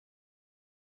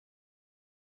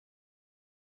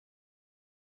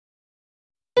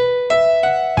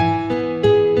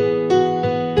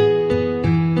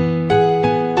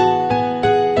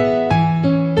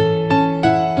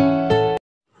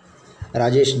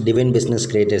Rajesh divine business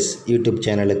creators YouTube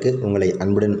சேனலுக்கு உங்களை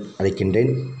அன்புடன்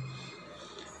அழைக்கின்றேன்.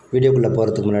 வீடியோக்குள்ளே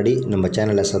போகிறதுக்கு முன்னாடி நம்ம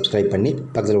சேனலை சப்ஸ்கிரைப் பண்ணி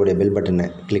பக்கத்தில் உடைய பெல் பட்டனை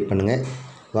கிளிக் பண்ணுங்கள்.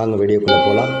 வாங்க வீடியோக்குள்ளே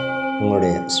போகலாம்.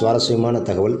 உங்களுடைய சுவாரஸ்யமான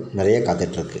தகவல் நிறைய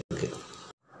காத்துட்ருக்கு.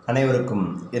 அனைவருக்கும்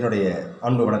என்னுடைய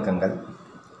அன்பு வணக்கங்கள்.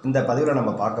 இந்த பதிவில்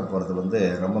நம்ம பார்க்க போகிறது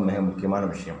ரொம்ப மிக முக்கியமான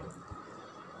விஷயம்.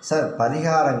 சார்,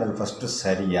 பரிகாரங்கள் ஃபஸ்ட்டு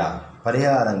சரியா?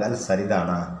 பரிகாரங்கள்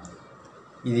சரிதானா?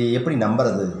 இது எப்படி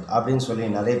நம்புறது அப்படின்னு சொல்லி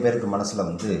நிறைய பேருக்கு மனசில்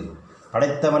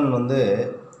படைத்தவன்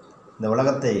இந்த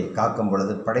உலகத்தை காக்கும்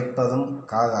பொழுது படைப்பதும்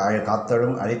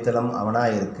காத்தலும் அழித்தலும்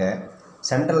அவனாக இருக்க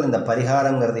சென்ட்ரல் இந்த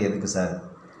பரிகாரங்கிறது எதுக்கு சார்?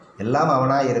 எல்லாம்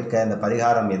அவனாக இருக்க இந்த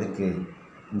பரிகாரம் எதுக்கு?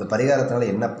 இந்த பரிகாரத்தினால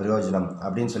என்ன பிரயோஜனம்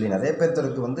அப்படின்னு சொல்லி நிறைய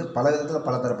பேர்த்தருக்கு பல விதத்தில்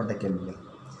பல தரப்பட்ட கேள்விகள்.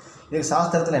 இதுக்கு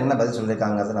சாஸ்திரத்தில் என்ன பதில்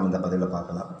சொல்லியிருக்காங்கிறத நம்ம இந்த பதிவில்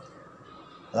பார்க்கலாம்.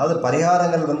 அதாவது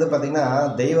பரிகாரங்கள் பார்த்திங்கன்னா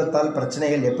தெய்வத்தால்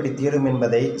பிரச்சனைகள் எப்படி தீரும்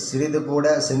என்பதை சிறிது கூட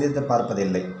சிந்தித்து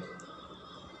பார்ப்பதில்லை.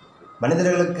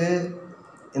 மனிதர்களுக்கு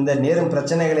இந்த நேரும்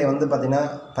பிரச்சனைகளை பார்த்திங்கன்னா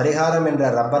பரிகாரம் என்ற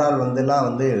ரப்பரால்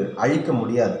அழிக்க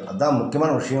முடியாது. அதுதான்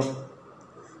முக்கியமான விஷயம்.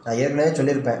 நான் ஏற்கனவே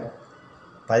சொல்லியிருப்பேன்,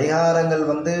 பரிகாரங்கள்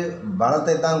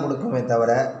பலத்தை தான் கொடுக்குமே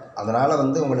தவிர அதனால்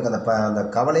உங்களுக்கு அந்த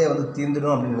கவலையை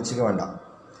தீர்ந்துடும் அப்படின்னு நினச்சிக்க வேண்டாம்.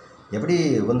 எப்படி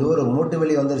ஒரு மூட்டு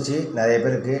வலி வந்துருச்சு, நிறைய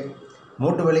பேருக்கு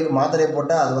மூட்டு வலிக்கு மாத்திரை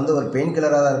போட்டால் அது ஒரு பெயின்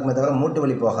கில்லராக தான் இருக்குமே தவிர மூட்டு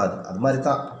வலி போகாது. அது மாதிரி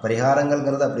தான்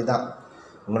பரிகாரங்கள்ங்கிறது. அப்படி தான்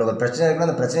உங்களுக்கு ஒரு பிரச்சனை இருக்குன்னா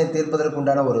அந்த பிரச்சனையை தீர்ப்பதற்கு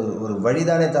உண்டான ஒரு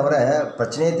வழிதானே தவிர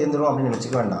பிரச்சனையே தீர்ந்துடும் அப்படின்னு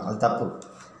நினச்சிக்க வேண்டாம். அது தப்பு.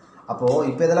 அப்போது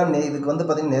இப்போ இதெல்லாம் இதுக்கு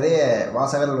பார்த்திங்கன்னா நிறைய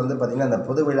வாசகர்கள் பார்த்திங்கன்னா அந்த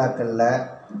பொது விழாக்களில்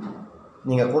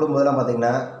நீங்கள் கூடும்போதெல்லாம்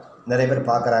பார்த்திங்கன்னா நிறைய பேர்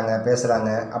பார்க்குறாங்க,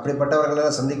 பேசுகிறாங்க.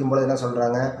 அப்படிப்பட்டவர்களெல்லாம் சந்திக்கும்போது என்ன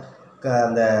சொல்கிறாங்க,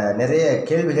 அந்த நிறைய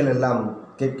கேள்விகள் எல்லாம்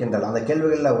கேட்கின்றன. அந்த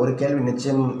கேள்விகளில் ஒரு கேள்வி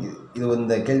நிச்சயம்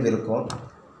இந்த கேள்வி இருக்கும்.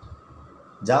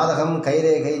 ஜாதகம்,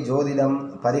 கைரேகை, ஜோதிடம்,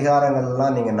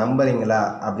 பரிகாரங்கள்லாம் நீங்கள் நம்புறீங்களா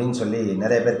அப்படின்னு சொல்லி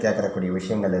நிறைய பேர் கேட்கக்கூடிய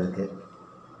விஷயங்கள் இருக்குது.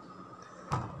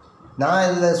 நான்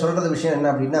இதில் சொல்கிறது விஷயம் என்ன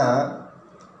அப்படின்னா,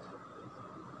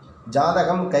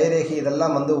 ஜாதகம், கைரேகை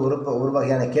இதெல்லாம் ஒரு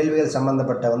வகையான கேள்விகள்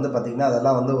சம்மந்தப்பட்ட பார்த்திங்கன்னா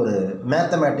அதெல்லாம் ஒரு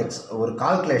மேத்தமேட்டிக்ஸ், ஒரு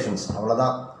கால்குலேஷன்ஸ்,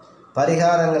 அவ்வளோதான்.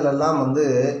 பரிகாரங்கள் எல்லாம்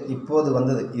இப்போது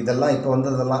வந்தது. இதெல்லாம் இப்போ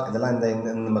இதெல்லாம் இந்த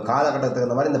நம்ம காலகட்டத்துக்கு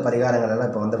அந்த மாதிரி இந்த பரிகாரங்கள் எல்லாம்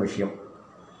இப்போ வந்த விஷயம்.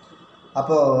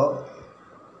 அப்போது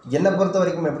என்னை பொறுத்த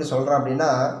வரைக்கும் எப்படி சொல்கிறேன் அப்படின்னா,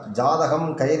 ஜாதகம்,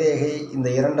 கைரேகை இந்த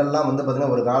இரண்டெல்லாம்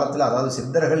பார்த்திங்கன்னா ஒரு காலத்தில், அதாவது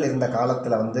சித்தர்கள் இருந்த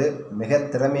காலத்தில் மிக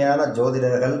திறமையான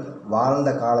ஜோதிடர்கள்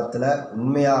வாழ்ந்த காலத்தில்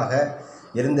உண்மையாக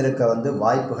இருந்திருக்க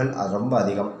வாய்ப்புகள் அது ரொம்ப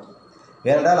அதிகம்.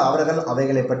 ஏனென்றால் அவர்கள்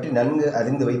அவைகளை பற்றி நன்கு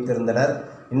அறிந்து வைத்திருந்தனர்.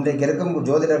 இன்றைக்கு இருக்கும்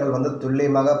ஜோதிடர்கள்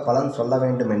துல்லியமாக பலன் சொல்ல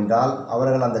வேண்டும் என்றால்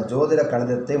அவர்கள் அந்த ஜோதிட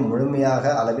கணிதத்தை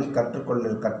முழுமையாக அளவில்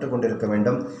கற்றுக்கொண்டிருக்க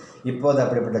வேண்டும். இப்போது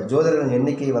அப்படிப்பட்ட ஜோதிடர்களின்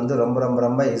எண்ணிக்கை ரொம்ப ரொம்ப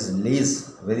ரொம்ப இஸ் லீஸ்,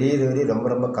 வெரி வெரி ரொம்ப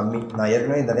ரொம்ப கம்மி. நான்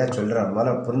ஏற்கனவே நிறையா சொல்கிறேன்,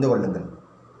 அதனால புரிந்து கொள்ளுங்கள்.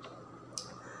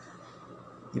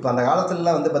 இப்போ அந்த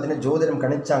காலத்துலலாம் பார்த்திங்கன்னா ஜோதிடம்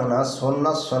கணிச்சாங்கன்னா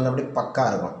சொன்னபடி பக்கா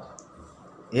இருக்கும்.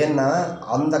 ஏன்னா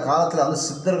அந்த காலத்தில்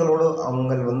சித்தர்களோடு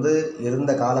அவங்க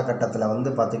இருந்த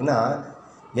காலகட்டத்தில் பார்த்திங்கன்னா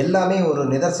எல்லாமே ஒரு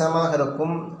நிதர்சனமாக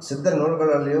இருக்கும். சித்தர்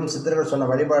நூல்களிலையும் சித்தர்கள் சொன்ன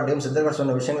வழிபாட்டையும் சித்தர்கள்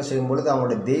சொன்ன விஷயங்கள் செய்யும்பொழுது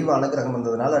அவங்களுடைய தெய்வ அனுகிரகம்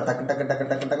இருந்ததுனால டக்கு டக்கு டக்கு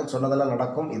டக்கு டக்குன்னு சொன்னதெல்லாம்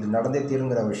நடக்கும். இது நடந்தே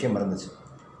தீருங்கிற விஷயம் இருந்துச்சு.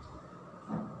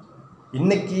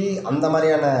 இன்றைக்கி அந்த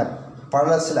மாதிரியான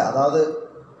பழசில், அதாவது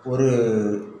ஒரு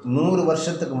 100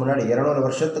 வருஷத்துக்கு முன்னாடி 200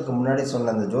 வருஷத்துக்கு முன்னாடி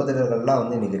சொன்ன அந்த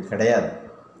ஜோதிடர்கள்லாம் இன்றைக்கி கிடையாது.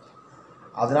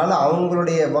 அதனால்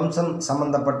அவங்களுடைய வம்சம்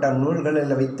சம்பந்தப்பட்ட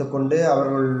நூல்களில் வைத்துக்கொண்டு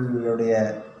அவர்களுடைய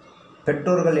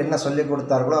பெற்றோர்கள் என்ன சொல்லிக்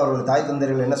கொடுத்தார்களோ, அவர்கள் தாய்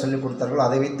தந்தையர்கள் என்ன சொல்லிக் கொடுத்தார்களோ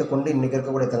அதை வைத்துக்கொண்டு இன்றைக்கி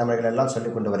இருக்கக்கூடிய தலைமுறைகள் எல்லாம்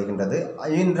சொல்லிக் கொண்டு வருகின்றது.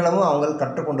 இன்றளவும் அவங்க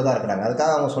கற்றுக்கொண்டு தான் இருக்கிறாங்க.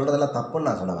 அதுக்காக அவங்க சொல்கிறதெல்லாம் தப்புன்னு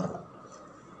நான் சொல்ல வரல.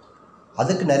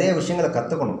 அதுக்கு நிறைய விஷயங்களை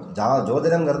கற்றுக்கணும்.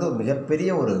 ஜோதிடங்கிறது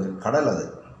மிகப்பெரிய ஒரு கடல். அது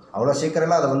அவ்வளோ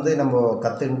சீக்கிரம்லாம் அதை நம்ம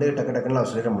கற்றுக்கிட்டு டக்கு டக்குன்னு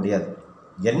சொல்லிட முடியாது.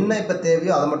 என்ன இப்போ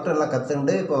தேவையோ அதை மட்டும் எல்லாம்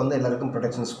கற்றுக்கிட்டு இப்போ எல்லாருக்கும்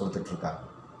ப்ரொடெக்ஷன்ஸ் கொடுத்துட்ருக்காங்க.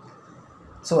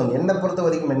 ஸோ என்னை பொறுத்த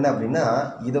வரைக்கும் என்ன அப்படின்னா,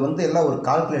 இது எல்லாம் ஒரு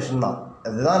கால்குலேஷன் தான்.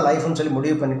 அதுதான் லைஃப்னு சொல்லி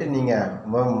முடிவு பண்ணிவிட்டு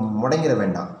நீங்கள் முடங்கிட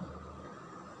வேண்டாம்.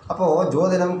 அப்போது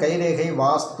ஜோதிடம், கைரேகை,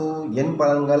 வாஸ்து, எண்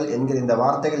பலன்கள் என்கிற இந்த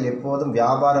வார்த்தைகள் எப்போதும்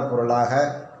வியாபார பொருளாக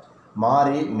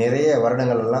மாறி நிறைய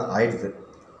வருடங்கள் எல்லாம் ஆயிடுது.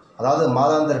 அதாவது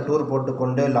மாதாந்திர டூர்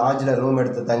போட்டுக்கொண்டு லாட்ஜில் ரூம்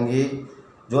எடுத்து தங்கி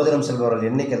ஜோதிடம் செல்பவர்கள்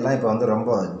எண்ணிக்கைலாம் இப்போ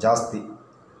ரொம்ப ஜாஸ்தி.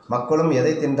 மக்களும்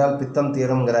எதை தின்றால் பித்தம்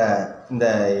தீருங்கிற இந்த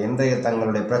இன்றைய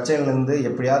தங்களுடைய பிரச்சனையிலிருந்து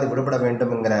எப்படியாவது விடுபட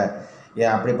வேண்டும்ங்கிற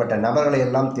அப்படிப்பட்ட நபர்களை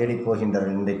எல்லாம் தேடி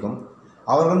போகின்றனர். இன்றைக்கும்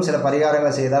அவர்களும் சில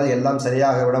பரிகாரங்களை செய்தால் எல்லாம்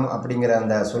சரியாகிவிடும் அப்படிங்கிற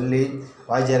அந்த சொல்லி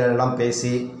வாய்ஜெல்லாம்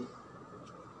பேசி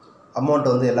அமௌண்ட்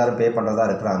எல்லோரும் பே பண்ணுறதா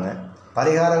இருக்கிறாங்க.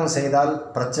 பரிகாரம் செய்தால்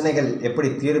பிரச்சனைகள் எப்படி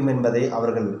தீரும் என்பதை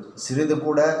அவர்கள் சிறிது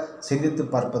கூட சிந்தித்து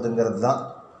பார்ப்பதுங்கிறது தான்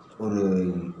ஒரு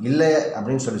இல்லை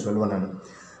அப்படின்னு சொல்லுவேன் நான்.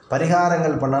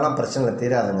 பரிகாரங்கள் பண்ணாலும் பிரச்சனை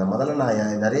தீராதுங்க. முதல்ல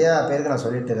நான் நிறையா பேருக்கு நான்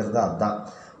சொல்லிட்டு இருக்கிறது அதுதான்.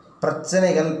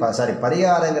 பிரச்சனைகள்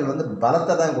பரிகாரங்கள் வந்து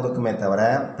பலத்தை தான் கொடுக்குமே தவிர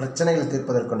பிரச்சனைகள்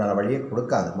தீர்ப்பதற்குண்டான வழியை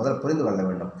கொடுக்காது. முதல் புரிந்து கொள்ள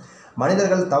வேண்டும்.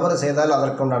 மனிதர்கள் தவறு செய்தால்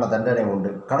அதற்குண்டான தண்டனை உண்டு.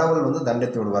 கடவுள் வந்து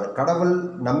தண்டித்து விடுவார். கடவுள்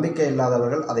நம்பிக்கை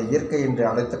இல்லாதவர்கள் அதை இயற்கை என்று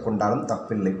அழைத்து கொண்டாலும்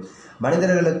தப்பில்லை.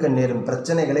 மனிதர்களுக்கு நேரும்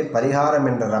பிரச்சனைகளை பரிகாரம்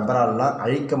என்ற ரப்பரால்லாம்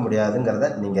அழிக்க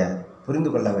முடியாதுங்கிறத நீங்கள்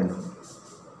புரிந்து கொள்ள வேண்டும்.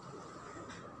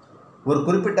 ஒரு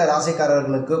குறிப்பிட்ட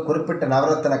ராசிக்காரர்களுக்கு குறிப்பிட்ட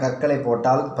நவரத்தின கற்களை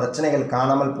போட்டால் பிரச்சனைகள்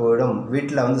காணாமல் போயிடும்,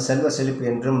 வீட்டில் வந்து செல்வ செழிப்பு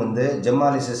என்றும் வந்து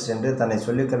ஜெமாலிசிஸ் என்று தன்னை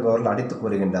சொல்லிக்கொள்பவர்கள் அடித்து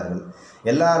கூறுகின்றார்கள்.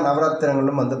 எல்லா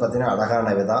நவரத்தினங்களும் வந்து பார்த்திங்கன்னா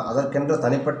அழகானவை தான். அதற்கென்று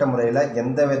தனிப்பட்ட முறையில்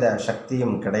எந்தவித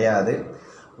சக்தியும் கிடையாது.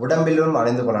 உடம்பிலும்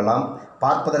அணிந்து கொள்ளலாம்,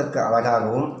 பார்ப்பதற்கு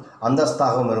அழகாகவும்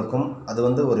அந்தஸ்தாகவும் இருக்கும். அது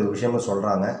வந்து ஒரு விஷயமும்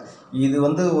சொல்கிறாங்க. இது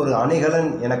வந்து ஒரு அணிகலன்.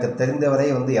 எனக்கு தெரிந்தவரை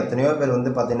வந்து எத்தனையோ பேர்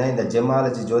வந்து பார்த்திங்கன்னா இந்த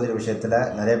ஜெமாலஜி ஜோதிட விஷயத்தில்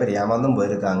நிறைய பேர் ஏமாந்தும்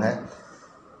போயிருக்காங்க.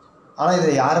 ஆனால்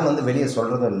இதை யாரும் வந்து வெளியே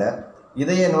சொல்கிறதும் இல்லை.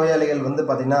 இதய நோயாளிகள் வந்து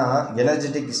பார்த்திங்கன்னா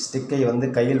எனர்ஜெட்டிக் ஸ்டிக்கை வந்து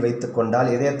கையில் வைத்து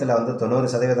கொண்டால் இதயத்தில் வந்து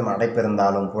 90% அடைப்பு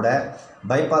இருந்தாலும் கூட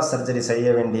பைபாஸ் சர்ஜரி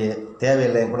செய்ய வேண்டிய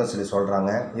தேவையில்லைன்னு கூட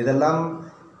சொல்கிறாங்க. இதெல்லாம்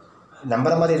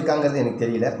நம்புற மாதிரி இருக்காங்கிறது எனக்கு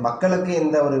தெரியல. மக்களுக்கு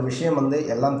இந்த ஒரு விஷயம் வந்து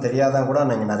எல்லாம் தெரியாதான் கூட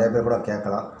நீங்கள் நிறைய பேர் கூட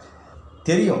கேட்கலாம்.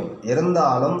 தெரியும்,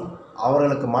 இருந்தாலும்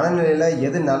அவர்களுக்கு மனநிலையில்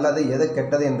எது நல்லது எது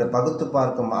கெட்டது என்று பகுத்து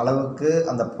பார்க்கும் அளவுக்கு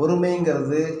அந்த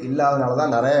பொறுமைங்கிறது இல்லாதனால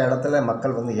தான் நிறைய இடத்துல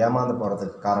மக்கள் வந்து ஏமாந்து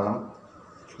போகிறதுக்கு காரணம்.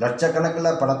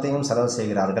 லட்சக்கணக்கில் பணத்தையும் செலவு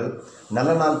செய்கிறார்கள்.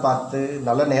 நல்ல நாள் பார்த்து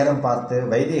நல்ல நேரம் பார்த்து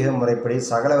வைதிக முறைப்படி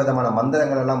சகல விதமான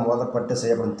மந்திரங்கள் எல்லாம் ஓதப்பட்டு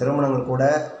செய்யப்படும் திருமணங்கள் கூட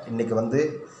இன்றைக்கி வந்து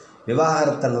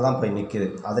விவாகரத்தில் தான் போய் நிற்கிது.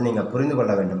 அதை நீங்கள் புரிந்து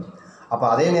கொள்ள வேண்டும். அப்போ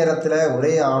அதே நேரத்தில்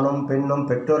ஒரே ஆணும் பெண்ணும்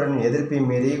பெற்றோரின் எதிர்ப்பை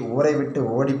மீறி ஊரை விட்டு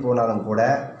ஓடி போனாலும் கூட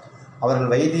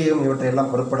அவர்கள் வைத்தியம்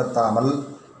இவற்றையெல்லாம் பொருட்படுத்தாமல்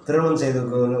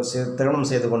திருமணம்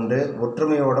செய்து கொண்டு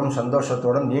ஒற்றுமையோடும்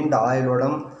சந்தோஷத்தோடும் நீண்ட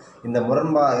ஆயுளோடும் இந்த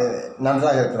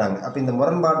நன்றாக இருக்கிறாங்க. அப்போ இந்த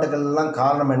முரண்பாட்டுகள்லாம்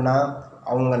காரணம் என்ன?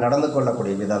 அவங்க நடந்து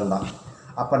கொள்ளக்கூடிய விதம்தான்.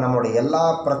 அப்போ நம்மளுடைய எல்லா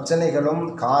பிரச்சனைகளும்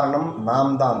காரணம்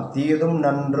நாம் தான். தீதும்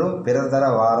நன்றும் பிறர் தர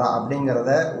வாரா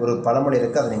அப்படிங்கிறத ஒரு பழமொழி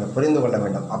இருக்குது. அதை நீங்கள் புரிந்து கொள்ள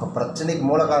வேண்டும். அப்போ பிரச்சனைக்கு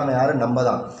மூல காரணம் யார்? நம்ம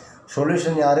தான்.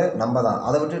 சொல்யூஷன் யார்? நம்ம தான்.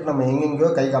 அதை விட்டுட்டு நம்ம எங்கெங்கேயோ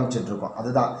கை காமிச்சிட்ருக்கோம்.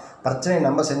 அதுதான் பிரச்சனை.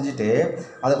 நம்ம செஞ்சுட்டு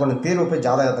அதை கொஞ்சம் தீர்வு போய்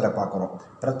ஜாதகத்தில் பார்க்குறோம்.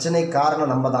 பிரச்சனை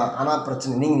காரணம் நம்ம தான். ஆனால்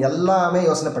பிரச்சனை நீங்கள் எல்லாமே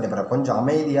யோசனை பண்ணிப்பாரு. கொஞ்சம்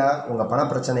அமைதியாக உங்கள் பண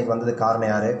பிரச்சனைக்கு வந்தது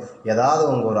காரணம் யார்? ஏதாவது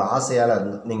உங்கள் ஒரு ஆசையால்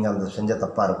நீங்கள் அந்த செஞ்ச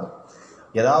தப்பாக இருக்கும்.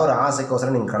 ஏதாவது ஒரு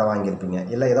ஆசைக்கோசரம் நீங்கள் கடை வாங்கியிருப்பீங்க,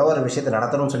 இல்லை ஏதோ ஒரு விஷயத்தை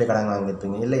நடத்தணும்னு சொல்லி கடை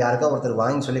வாங்கியிருப்பீங்க, இல்லை யாருக்கோ ஒருத்தர்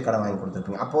வாங்கி சொல்லி கடை வாங்கி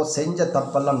கொடுத்துருப்பீங்க. அப்போது செஞ்ச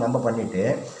தப்பெல்லாம் நம்ம பண்ணிவிட்டு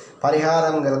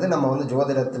பரிகாரங்கிறது நம்ம வந்து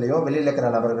ஜோதிடத்துலேயோ வெளியில்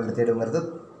இருக்கிற நபர்கள்ட்ட தேடுங்கிறது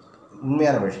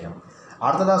உண்மையான விஷயம்.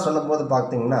 அடுத்ததாக சொல்லும்போது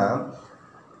பார்த்திங்கன்னா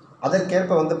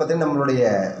அதற்கேற்ப வந்து பார்த்திங்கன்னா நம்மளுடைய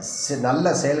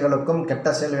நல்ல செயல்களுக்கும் கெட்ட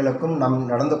செயல்களுக்கும் நம்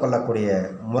நடந்து கொள்ளக்கூடிய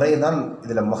முறை தான்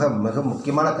இதில் மிக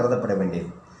முக்கியமான கருதப்பட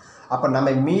வேண்டியது. அப்போ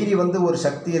நம்மை மீறி வந்து ஒரு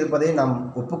சக்தி இருப்பதை நாம்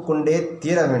ஒப்புக்கொண்டே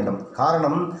தீர வேண்டும்.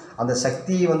 காரணம், அந்த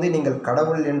சக்தியை வந்து நீங்கள்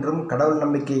கடவுள் என்றும் கடவுள்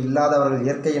நம்பிக்கை இல்லாதவர்கள்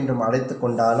இயற்கை என்றும் அழைத்து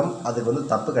கொண்டாலும் அது வந்து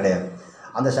தப்பு கிடையாது.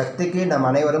 அந்த சக்திக்கு நாம்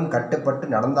அனைவரும் கட்டுப்பட்டு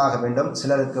நடந்தாக வேண்டும்.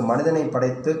 சிலருக்கு மனிதனை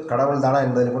படைத்து கடவுள் தானா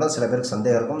என்பதில் கூட சில பேருக்கு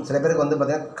சந்தேகம் இருக்கும். சில பேருக்கு வந்து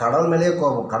பார்த்திங்கன்னா கடவுள் மேலேயே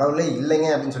கோபம், கடவுளே இல்லைங்க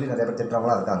அப்படின்னு சொல்லி நிறைய பேர்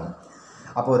திட்டுறவங்களாம் இருக்காங்க.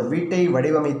 அப்போ ஒரு வீட்டை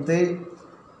வடிவமைத்து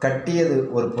கட்டியது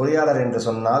ஒரு பொறியாளர் என்று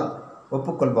சொன்னால்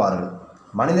ஒப்புக்கொள்வார்கள்.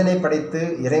 மனிதனை படைத்து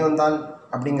இறைவன்தான்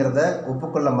அப்படிங்கிறத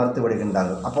ஒப்புக்கொள்ள மறுத்து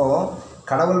விடுகின்றார்கள். அப்போது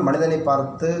கடவுள் மனிதனை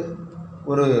பார்த்து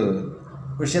ஒரு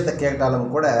விஷயத்தை கேட்டாலும்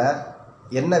கூட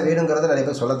என்ன வேணுங்கிறத நிறைய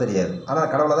பேர் சொல்ல தெரியாது. ஆனால்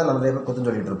கடவுளை தான் நம்ம நிறைய பேர் குத்தம்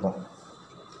சொல்லிகிட்டு இருப்போம்.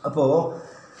 அப்போது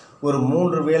ஒரு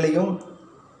 3 வேளையும்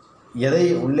எதை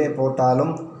உள்ளே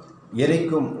போட்டாலும்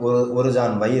எரிக்கும் ஒரு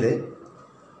ஜான் வயிறு,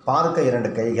 பார்க்க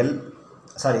 2 கைகள்,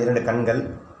 2 கண்கள்,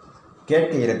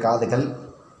 கேட்க 2 காதுகள்,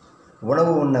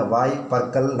 உணவு உண்ண வாய்,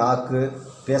 பற்கள், நாக்கு,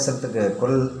 பேசுறதுக்கு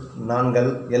குரல், நான்கள்,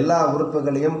 எல்லா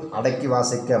உறுப்புகளையும் அடக்கி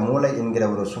வாசிக்க மூளை என்கிற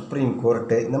ஒரு சுப்ரீம்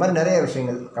கோர்ட்டு, இந்த மாதிரி நிறைய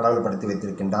விஷயங்கள் கடவுள் படுத்தி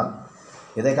வைத்திருக்கின்றான்.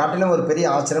 இதை காட்டிலும் ஒரு பெரிய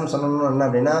ஆச்சரியம் சொல்லணும் என்ன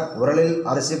அப்படின்னா, உரலில்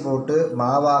அரிசி போட்டு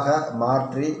மாவாக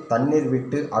மாற்றி தண்ணீர்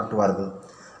விட்டு ஆட்டுவார்கள்.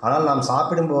 ஆனால் நாம்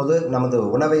சாப்பிடும்போது நமது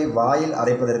உணவை வாயில்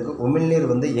அரைப்பதற்கு உமிழ்நீர்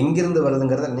வந்து எங்கிருந்து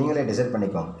வருதுங்கிறத நீங்களே டிசைட்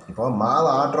பண்ணிக்கோங்க. இப்போ மாவு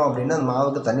ஆட்டுறோம் அப்படின்னா அந்த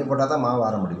மாவுக்கு தண்ணி போட்டால் தான் மாவு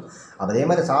ஆற முடியும். அதே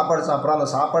மாதிரி சாப்பாடு சாப்பிட்றோம்,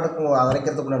 அந்த சாப்பாடுக்கு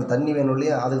அரைக்கிறதுக்குள்ள தண்ணி வேணும்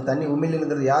இல்லையா? அதுக்கு தண்ணி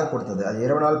உமிழ்நீருங்கிறது யார் கொடுத்தது? அது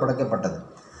இறைவனால் படைக்கப்பட்டது.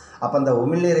 அப்போ அந்த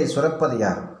உமிழ்நீரை சுரப்பது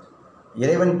யார்?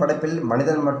 இறைவன் படைப்பில்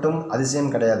மனிதன் மட்டும்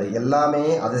அதிசயம் கிடையாது, எல்லாமே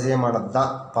அதிசயமானது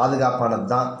தான், பாதுகாப்பானது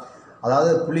தான்.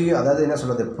 அதாவது என்ன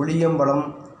சொல்கிறது, புளியம்பழம்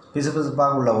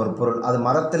பிசுபிசுப்பாக உள்ள ஒரு பொருள், அது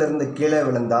மரத்திலிருந்து கீழே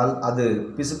விழுந்தால் அது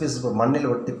பிசுபிசுப்பு மண்ணில்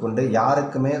ஒட்டி கொண்டு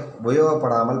யாருக்குமே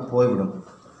உபயோகப்படாமல் போய்விடும்.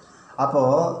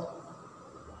 அப்போது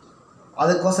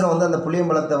அதுக்கோசரம் வந்து அந்த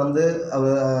புளியம்பழத்தை வந்து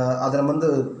அதில் வந்து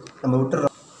நம்ம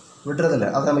விட்டுறதில்லை,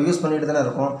 அதை நம்ம யூஸ் பண்ணிட்டு தானே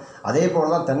இருக்கோம். அதே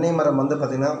போல் தான் தென்னை மரம் வந்து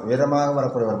பார்த்திங்கன்னா உயரமாக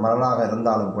வரக்கூடிய ஒரு மரமாக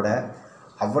இருந்தாலும் கூட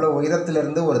அவ்வளோ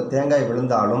உயரத்திலிருந்து ஒரு தேங்காய்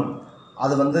விழுந்தாலும்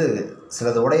அது வந்து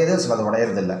சிலது உடையுது, சிலது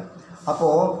உடையறதில்லை.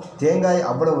 அப்போது தேங்காய்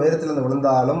அவ்வளோ உயரத்திலிருந்து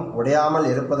விழுந்தாலும் உடையாமல்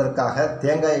இருப்பதற்காக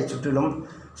தேங்காயை சுற்றிலும்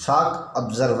ஷாக்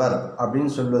அப்சர்வர்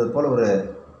அப்படின்னு சொல்வது போல் ஒரு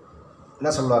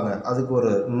என்ன சொல்லுவாங்க, அதுக்கு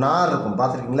ஒரு நார் இருக்கும்.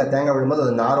 பார்த்துருக்கீங்களா? தேங்காய் விழும்போது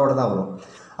அது நாரோடு தான் வரும்.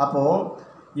 அப்போது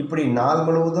இப்படி நாள்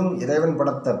முழுவதும் இறைவன்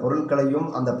படைத்த பொருட்களையும்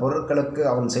அந்த பொருட்களுக்கு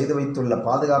அவன் செய்து வைத்துள்ள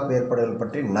பாதுகாப்பு ஏற்பாடுகள்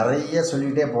பற்றி நிறைய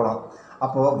சொல்லிகிட்டே போனான்.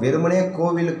 அப்போது வெறுமனே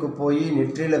கோவிலுக்கு போய்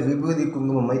நெற்றியில் விபூதி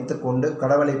குங்குமம் வைத்து கொண்டு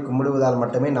கடவுளை கும்பிடுவதால்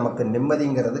மட்டுமே நமக்கு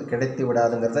நிம்மதிங்கிறது கிடைத்து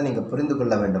விடாதுங்கிறத நீங்கள் புரிந்து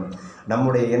கொள்ள வேண்டும்.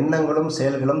 நம்முடைய எண்ணங்களும்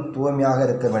செயல்களும் தூய்மையாக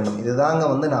இருக்க வேண்டும். இதுதாங்க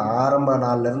வந்து நான் ஆரம்ப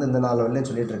நாள்லேருந்து இந்த நாள் வரலையும்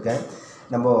சொல்லிகிட்டு இருக்கேன்.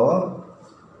 நம்ம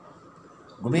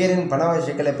குபேரன்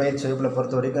பணவசிக்கலை பயிற்சி வகுப்பில்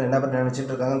பொறுத்த வரைக்கும் என்ன பண்ணி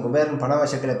நினச்சிட்டு இருக்காங்க, குபேரன்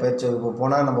பணவசிக்கலை பயிற்சி வகுப்பு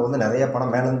போனால் நம்ம வந்து நிறைய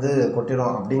பணம் மேலேருந்து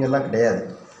கொட்டிடும் அப்படிங்கிறலாம் கிடையாது.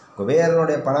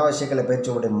 குபேரனுடைய பணவசிக்கலை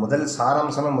பயிற்சியுடைய முதல்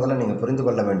சாராம்சமாக முதல்ல நீங்கள் புரிந்து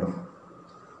கொள்ள வேண்டும்.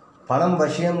 பணம்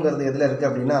வசியம்ங்கிறது எதில் இருக்குது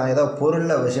அப்படின்னா, ஏதோ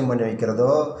பொருளில் வசியம் பண்ணி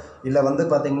வைக்கிறதோ, இல்லை வந்து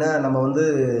பார்த்திங்கன்னா நம்ம வந்து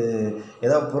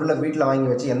ஏதோ பொருளை வீட்டில் வாங்கி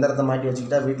வச்சு எந்த இடத்த மாட்டி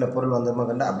வச்சுக்கிட்டா வீட்டில் பொருள் வந்துருமோ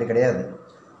கண்டா அப்படி கிடையாது.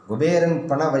 குபேரன்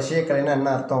பண வசியக்கலைன்னா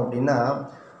என்ன அர்த்தம் அப்படின்னா,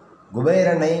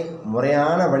 குபேரனை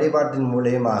முறையான வழிபாட்டின்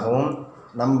மூலியமாகவும்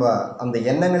நம்ம அந்த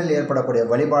எண்ணங்களில் ஏற்படக்கூடிய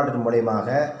வழிபாட்டின் மூலியமாக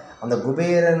அந்த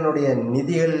குபேரனுடைய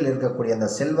நிதிகளில் இருக்கக்கூடிய அந்த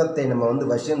செல்வத்தை நம்ம வந்து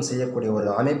வசியம் செய்யக்கூடிய ஒரு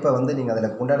அமைப்பை வந்து நீங்கள்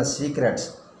அதில் உண்டான சீக்ரெட்ஸ்,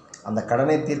 அந்த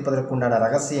கடனை தீர்ப்பதற்குண்டான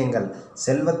ரகசியங்கள்,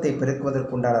 செல்வத்தை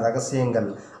பெருக்குவதற்குண்டான ரகசியங்கள்,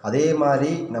 அதே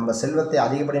மாதிரி நம்ம செல்வத்தை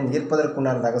அதிகப்படியாக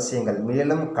ஈர்ப்பதற்குண்டான ரகசியங்கள்,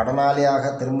 மேலும்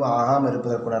கடனாளியாக திரும்ப ஆகாமல்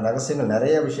இருப்பதற்குண்டான ரகசியங்கள்,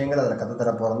 நிறைய விஷயங்கள் அதில்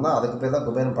கற்றுத்தர போகிறோம் தான். அதுக்கு பேர் தான்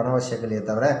குபேரன் பணவசியக்கலையே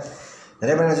தவிர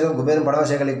நிறைய பேர் நினச்சிக்கோ குபேரன்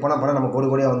பணவசியக்கலைக்கு போனால் பணம் நம்ம கோடி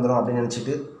கோடியாக வந்துடும் அப்படின்னு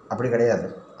நினச்சிட்டு அப்படி கிடையாது.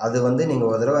 அது வந்து நீங்கள்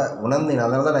ஒரு தடவை உணர்ந்து,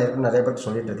 அதனால தான் நான் இருக்குன்னு நிறைய பேர்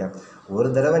சொல்லிட்டு இருக்கேன். ஒரு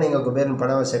தடவை நீங்கள் குபேரன்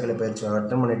பணவசியக்கலை பயிற்சி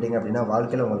அட்டன் பண்ணிட்டீங்க அப்படின்னா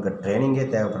வாழ்க்கையில் உங்களுக்கு ட்ரைனிங்கே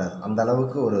தேவைப்படாது. அந்த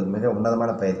அளவுக்கு ஒரு மிக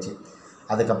உன்னதமான பயிற்சி.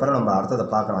 அதுக்கப்புறம் நம்ம அடுத்ததை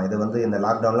பார்க்கலாம். இது வந்து இந்த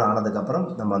லாக்டவுனில் ஆனதுக்கப்புறம்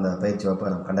நம்ம அந்த பயிற்சி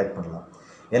வகுப்பை நம்ம கண்டக்ட் பண்ணலாம்.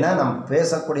 ஏன்னா நம்ம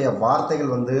பேசக்கூடிய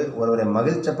வார்த்தைகள் வந்து ஒருவரை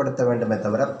மகிழ்ச்சிப்படுத்த வேண்டுமே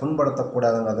தவிர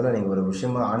புண்படுத்தக்கூடாதுங்கிறதுல நீங்கள் ஒரு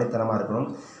விஷயமாக ஆணித்தனமாக இருக்கணும்.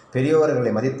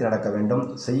 பெரியோர்களை மதித்து நடக்க வேண்டும்.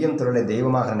 செய்யும் தொழிலை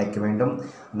தெய்வமாக நினைக்க வேண்டும்.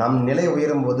 நம் நிலை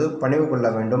உயரும் போது பணிவு கொள்ள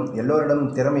வேண்டும். எல்லோரிடம்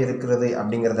திறமை இருக்கிறது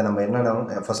அப்படிங்கிறத நம்ம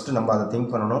என்னென்ன ஃபஸ்ட்டு நம்ம அதை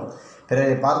திங்க் பண்ணணும்.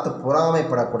 பிறரை பார்த்து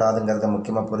பொறாமைப்படக்கூடாதுங்கிறத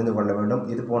முக்கியமாக புரிந்து கொள்ள வேண்டும்.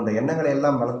 இது போன்ற எண்ணங்களை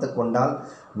எல்லாம் வளர்த்து கொண்டால்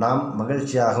நாம்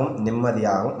மகிழ்ச்சியாகவும்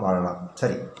நிம்மதியாகவும் வாழலாம்.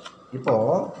 சரி, இப்போ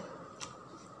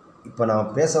நம்ம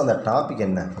பேச வந்த டாபிக்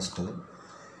என்ன? ஃபஸ்ட்டு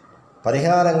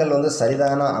பரிகாரங்கள் வந்து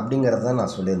சரிதானா அப்படிங்கிறத தான்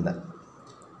நான் சொல்லியிருந்தேன்.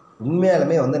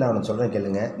 உண்மையாலுமே வந்து நான் ஒன்று சொல்கிறேன்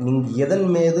கேளுங்க. நீங்கள் எதன்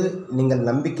மீது நீங்கள்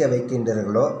நம்பிக்கை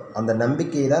வைக்கின்றீர்களோ அந்த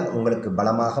நம்பிக்கை தான் உங்களுக்கு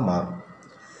பலமாக மாறும்.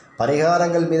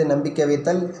 பரிகாரங்கள் மீது நம்பிக்கை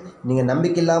வைத்தால் நீங்கள்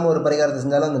நம்பிக்கை இல்லாமல் ஒரு பரிகாரத்தை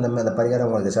செஞ்சாலும் அந்த பரிகாரம்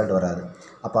உங்களுக்கு ரிசல்ட் வராது.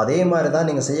 அப்போ அதே மாதிரி தான்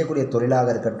நீங்கள் செய்யக்கூடிய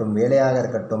தொழிலாக இருக்கட்டும், வேலையாக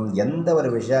இருக்கட்டும், எந்த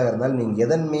ஒரு விஷயமாக இருந்தாலும் நீங்கள்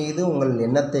எதன் மீது உங்கள்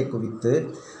எண்ணத்தை குவித்து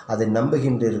அதை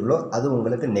நம்புகின்றீர்களோ அது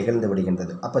உங்களுக்கு நிகழ்ந்து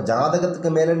விடுகின்றது. அப்போ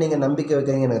ஜாதகத்துக்கு மேலே நீங்கள் நம்பிக்கை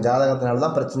வைக்கிறீங்க, எனக்கு ஜாதகத்தினால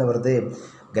தான் பிரச்சனை வருது,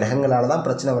 கிரகங்களால் தான்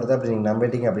பிரச்சனை வருது அப்படி நீங்கள்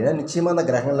நம்பிட்டீங்க அப்படின்னா நிச்சயமாக அந்த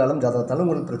கிரகங்களாலும் ஜாதகத்தாலும்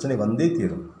உங்களுக்கு பிரச்சனை வந்தே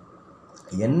தீரும்.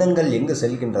 எண்ணங்கள் எங்கே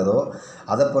செல்கின்றதோ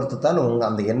அதை பொறுத்து தான்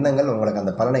அந்த எண்ணங்கள் உங்களுக்கு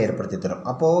அந்த பலனை ஏற்படுத்தி தரும்.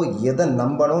 அப்போது எதை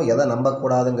நம்பணும் எதை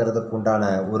நம்பக்கூடாதுங்கிறதுக்கு உண்டான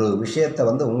ஒரு விஷயத்தை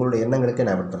வந்து உங்களுடைய எண்ணங்களுக்கே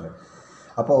நான் விட்டுறேன்.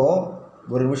 அப்போது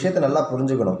ஒரு விஷயத்தை நல்லா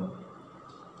புரிஞ்சுக்கணும்.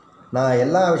 நான்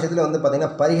எல்லா விஷயத்துலையும் வந்து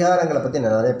பார்த்திங்கன்னா பரிகாரங்களை பற்றி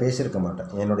நான் நிறைய பேசியிருக்க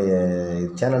மாட்டேன். என்னுடைய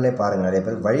சேனல்லே பாருங்கள், நிறைய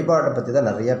பேர் வழிபாட்டை பற்றி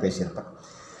தான் நிறையா பேசியிருப்பேன்.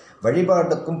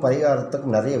 வழிபாட்டுக்கும்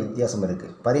பரிகாரத்துக்கும் நிறைய வித்தியாசம்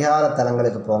இருக்குது. பரிகார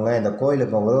தலங்களுக்கு போங்க, இந்த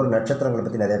கோயிலுக்கு போங்க, ஒரு நட்சத்திரங்களை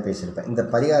பற்றி நிறையா பேசியிருப்பேன். இந்த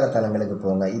பரிகார தலங்களுக்கு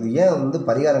போங்க, இது ஏன் வந்து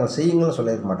பரிகாரங்கள் செய்யுங்கன்னு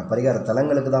சொல்லியிருக்க மாட்டேன், பரிகார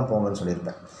தலங்களுக்கு தான் போங்கன்னு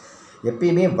சொல்லியிருப்பேன்.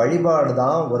 எப்பயுமே வழிபாடு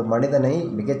தான் ஒரு மனிதனை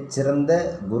மிகச்சிறந்த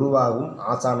குருவாகவும்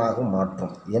ஆசானாகவும்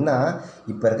மாற்றும். ஏன்னா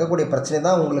இப்போ இருக்கக்கூடிய பிரச்சனை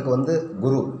தான் உங்களுக்கு வந்து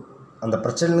குரு. அந்த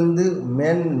பிரச்சனைலேருந்து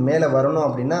மேலே வரணும்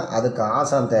அப்படின்னா அதுக்கு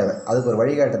ஆசான் தேவை, அதுக்கு ஒரு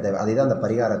வழிகாட்ட தேவை. அதுதான் அந்த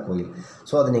பரிகார கோயில்.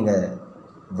 ஸோ அது நீங்கள்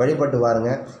வழிபட்டு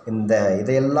வாருங்க.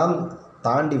 இதையெல்லாம்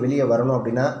தாண்டி வெளியே வரணும்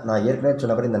அப்படின்னா நான் ஏற்கனவே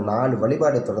சொன்னபடி இந்த 4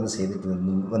 வழிபாடை தொடர்ந்து செய்துட்டு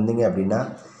வந்தீங்க அப்படின்னா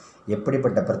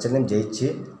எப்படிப்பட்ட பிரச்சனையும் ஜெயிச்சு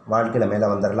வாழ்க்கையில் மேலே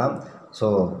வந்துடலாம். ஸோ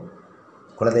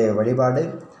குலதெய்வ வழிபாடு,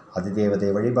 அதிதேவதை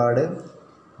வழிபாடு,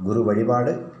 குரு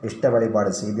வழிபாடு, இஷ்ட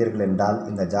வழிபாடு செய்தீர்கள் என்றால்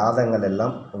இந்த ஜாதகங்கள்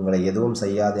எல்லாம் உங்களை எதுவும்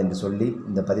செய்யாது என்று சொல்லி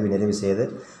இந்த பதிவை நிறைவு செய்து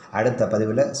அடுத்த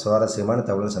பதிவில் சுவாரஸ்யமான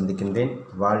தகவல் சந்திக்கின்றேன்.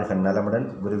 வாழ்க நலமுடன்.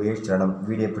 குருவே சரணம்.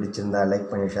 வீடியோ பிடிச்சிருந்தால்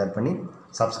லைக் பண்ணி ஷேர் பண்ணி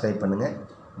சப்ஸ்கிரைப் பண்ணுங்கள்.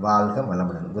 வாழ்க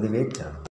வளமுடன். குருவே சரணம்.